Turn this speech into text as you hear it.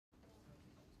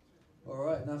All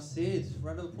right, enough said.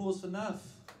 Round of applause for Nuff.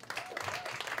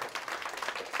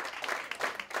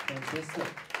 Fantastic.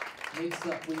 Next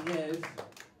up we have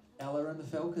Ella and the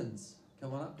Falcons.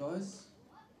 Come on up, guys.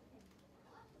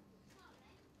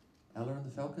 Ella and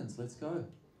the Falcons, let's go.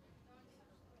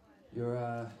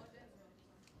 Your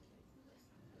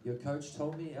coach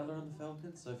told me Ella and the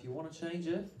Falcons, so if you want to change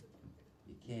it,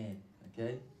 you can,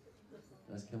 okay?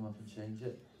 Guys, come up and change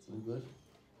it. It's all good.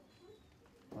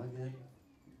 Plug in.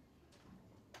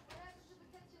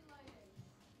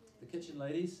 The kitchen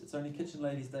ladies. It's only kitchen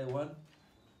ladies day one,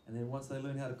 and then once they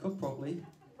learn how to cook properly,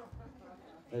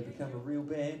 they become a real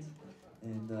band.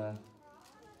 And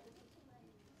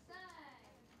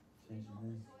change the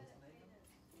name.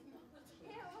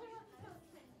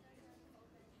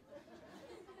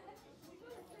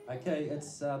 Okay,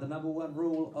 it's the number one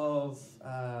rule of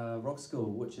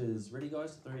Rockschool, which is, ready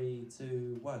guys? 3,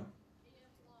 2, 1.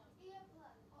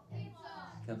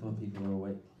 A couple of people are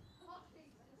awake.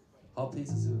 Hot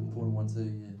pizzas is an important one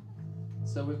too, yeah.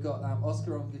 So we've got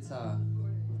Oscar on guitar.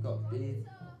 We've got Ben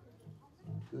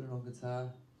Gooden on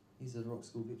guitar. He's a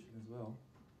Rockschool veteran as well.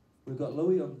 We've got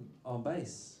Louis on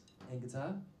bass and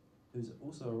guitar, who's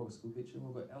also a Rockschool veteran.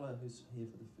 We've got Ella, who's here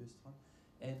for the first time.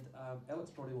 And Alex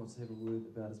probably wants to have a word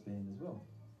about his band as well.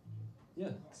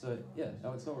 Yeah, so yeah,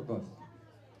 Alex, over guys.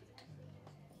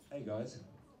 Hey guys.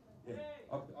 Yeah,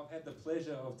 I've had the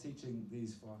pleasure of teaching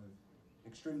these 5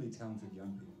 extremely talented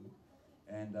young people,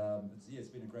 and it's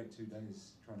been a great 2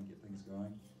 days trying to get things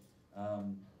going.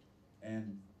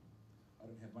 And I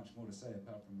don't have much more to say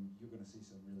apart from you're going to see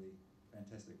some really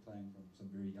fantastic playing from some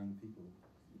very young people,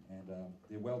 and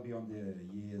they're well beyond their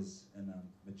years and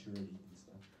maturity and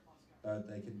stuff.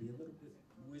 They can be a little bit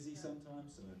noisy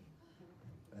sometimes, so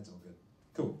that's all good.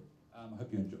 Cool. I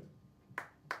hope you enjoy.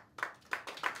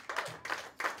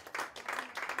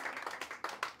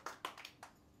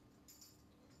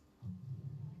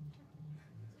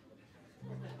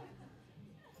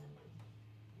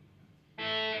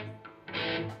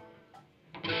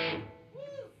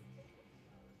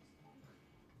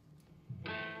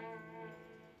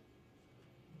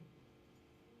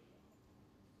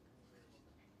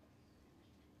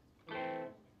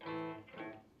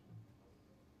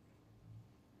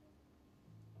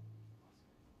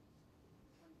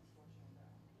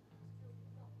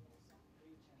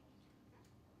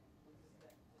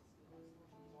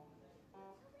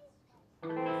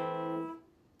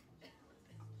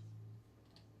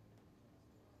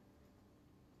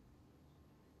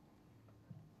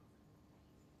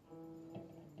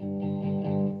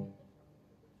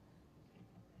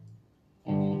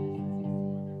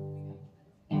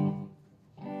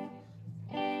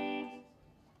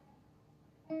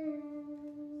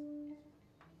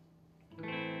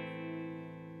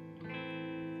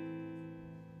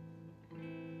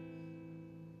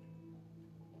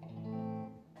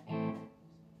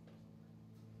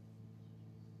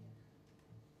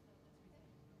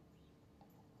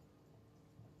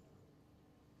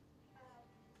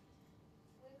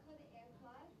 We're called the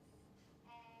Earplugs,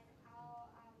 and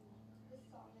the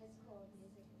song is called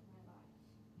Music is My Life.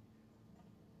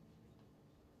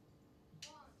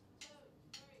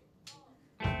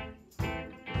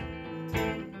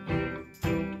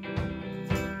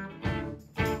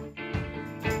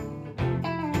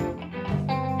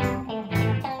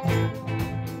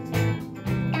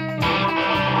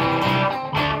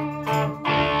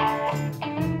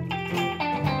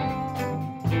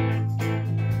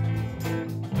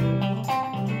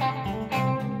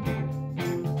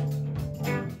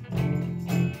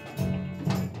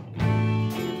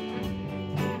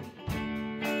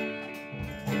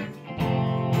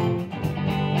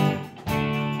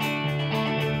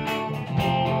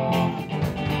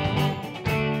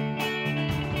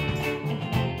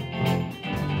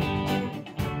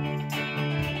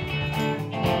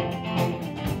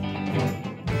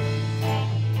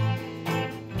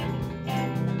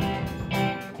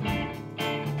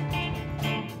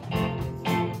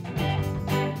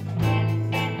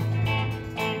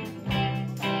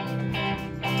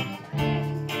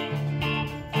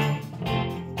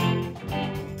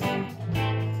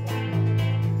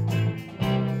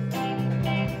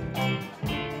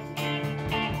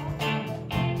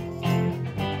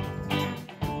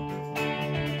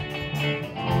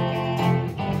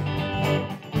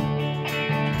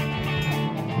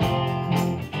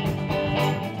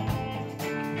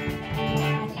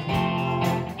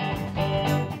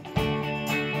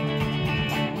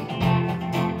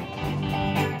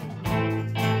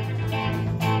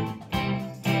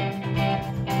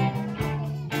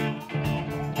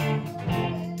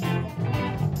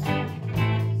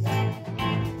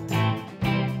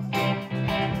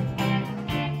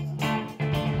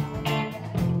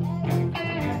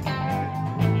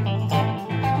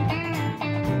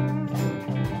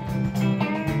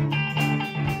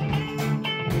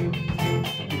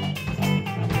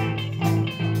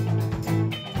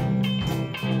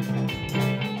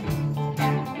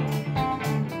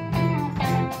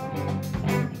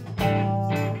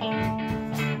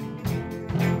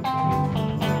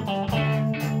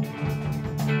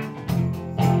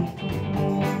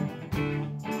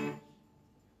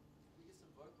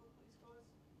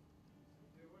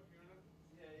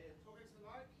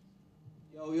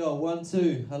 Yo, 1,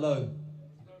 2, hello. Hello.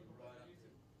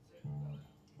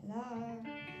 Okay,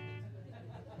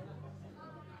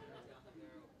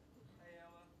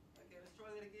 let's try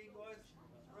that again, guys.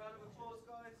 Round of applause,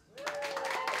 guys.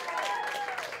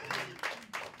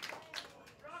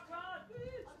 Rock on,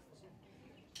 bitch!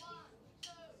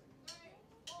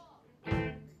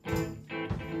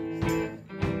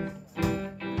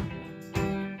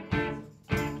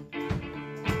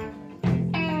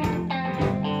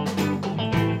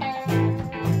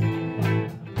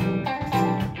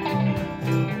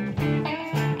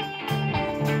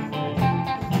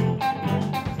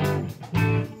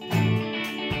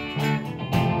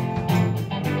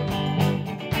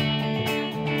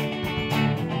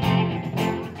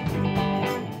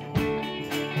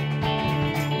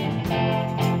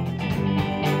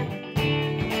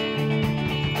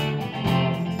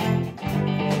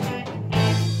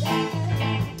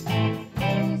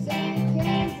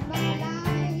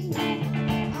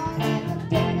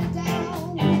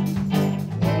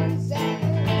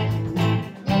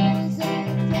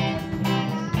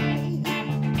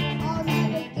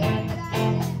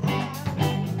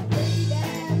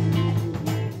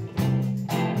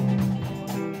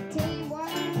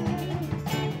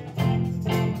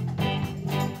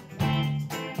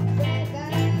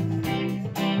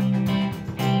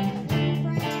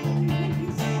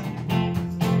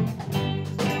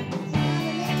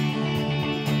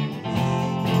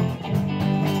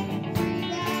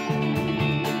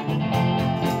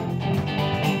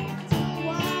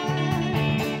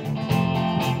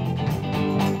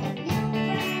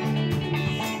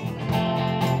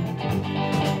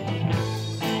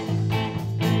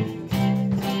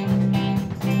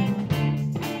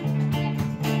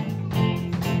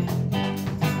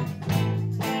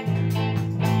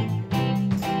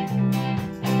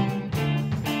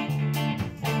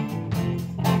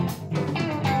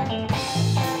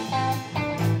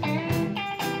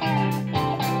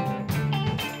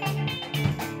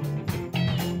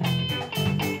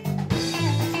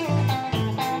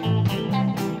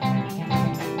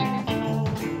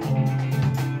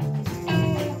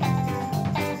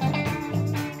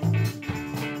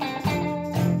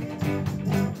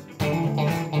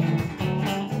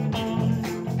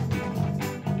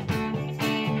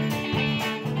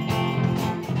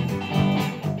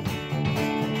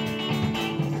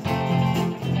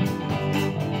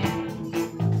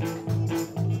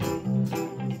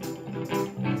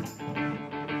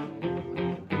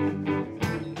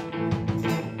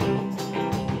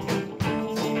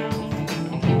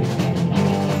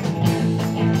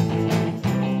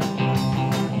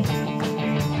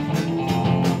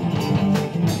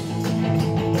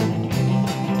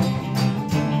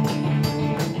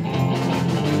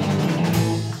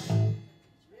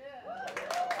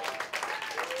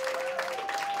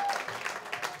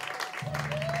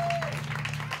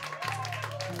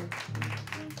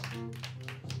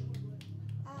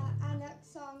 Our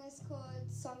next song is called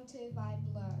Song 2 by